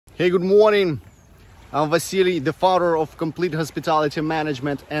Hey, good morning. I'm Vasily, the founder of Complete Hospitality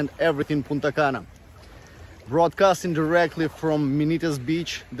Management and Everything Punta Cana, broadcasting directly from Minitas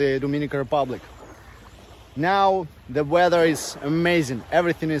beach, the Dominican Republic. Now the weather is amazing.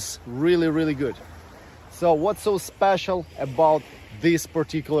 Everything is really good. So what's so special about this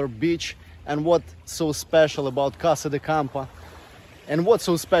particular beach, and what's so special about Casa De Campo, and what's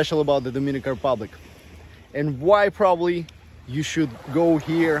so special about the Dominican Republic, and why probably you should go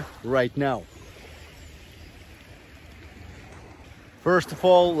here right now? First of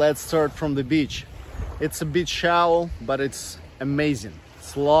all, let's start from the beach. It's a bit shallow, but it's amazing.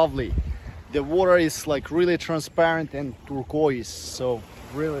 It's lovely. The water is like really transparent and turquoise, so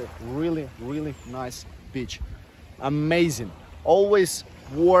really nice beach. Amazing. Always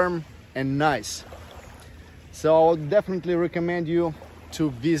warm and nice. So I would definitely recommend you to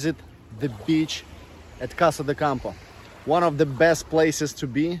visit the beach at Casa De Campo. One of the best places to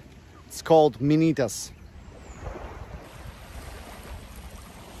be. It's called Minitas.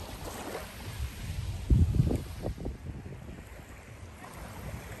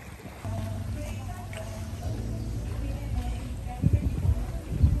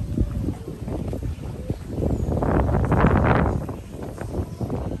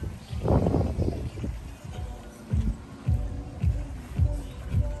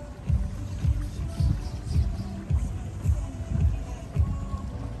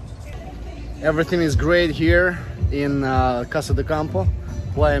 Everything is great here in Casa De Campo,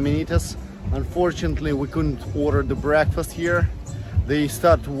 Playa Minitas. Unfortunately, we couldn't order the breakfast here. They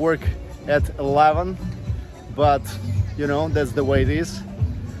start work at 11, but you know, that's the way it is.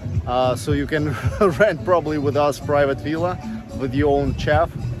 So you can rent probably with us private villa with your own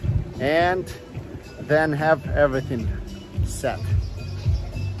chef and then have everything set.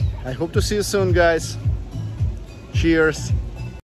 I hope to see you soon, guys. Cheers.